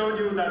I showed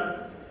you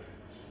that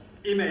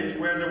image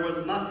where there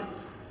was nothing,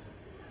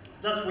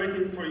 that's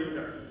waiting for you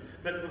there.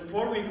 But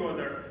before we go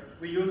there,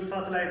 we use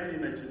satellite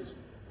images,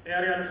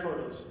 aerial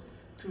photos,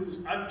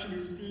 to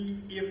actually see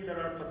if there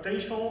are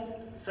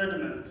potential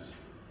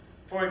sediments.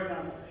 For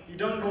example, you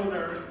don't go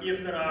there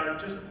if there are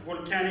just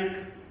volcanic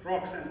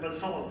rocks and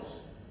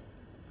basalts.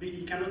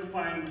 You cannot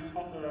find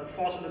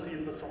fossils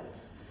in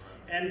basalts.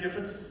 And if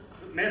it's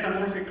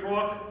metamorphic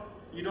rock,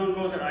 you don't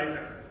go there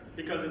either,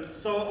 because it's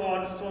so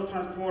odd, so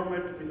transformed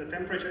with the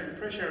temperature and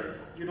pressure,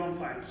 you don't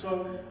find.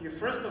 So you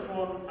first of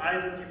all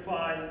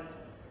identify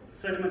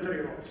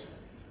sedimentary rocks.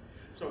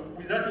 So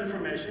with that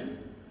information,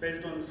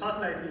 based on the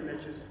satellite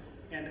images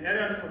and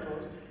aerial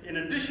photos, in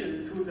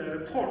addition to the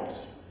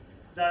reports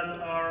that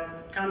are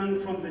coming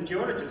from the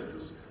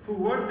geologists who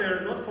were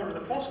there not for the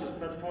fossils,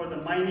 but for the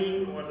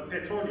mining or the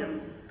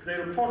petroleum, they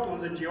report on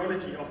the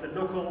geology of the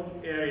local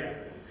area.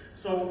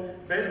 So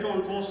based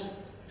on those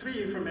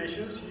three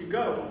informations, you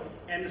go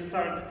and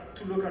start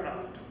to look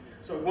around.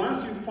 So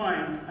once you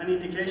find an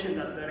indication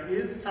that there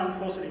is some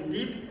fossil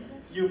indeed,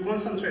 you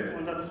concentrate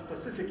on that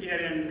specific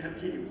area and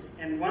continue.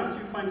 And once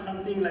you find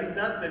something like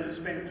that, then you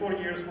spend 4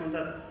 years on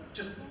that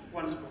just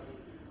one spot.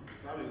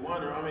 I mean,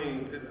 wonder, I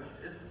mean, 'cause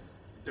it's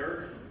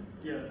dirt.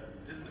 Yeah.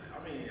 Just,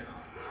 I mean,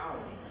 I don't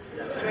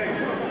know.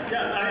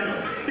 Yes, I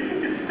know.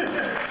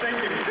 Thank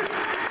you.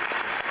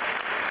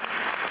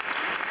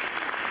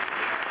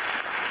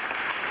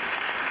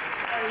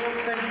 All right, well,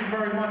 thank you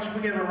very much.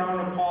 We give a round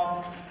of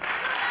applause.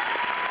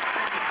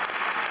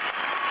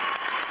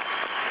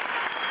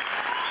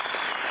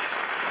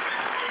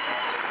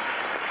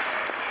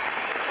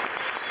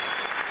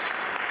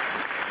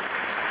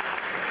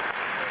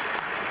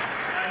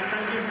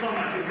 Thank you so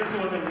much. This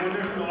was a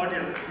wonderful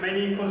audience.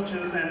 Many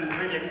questions and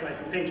really exciting.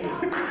 Thank you.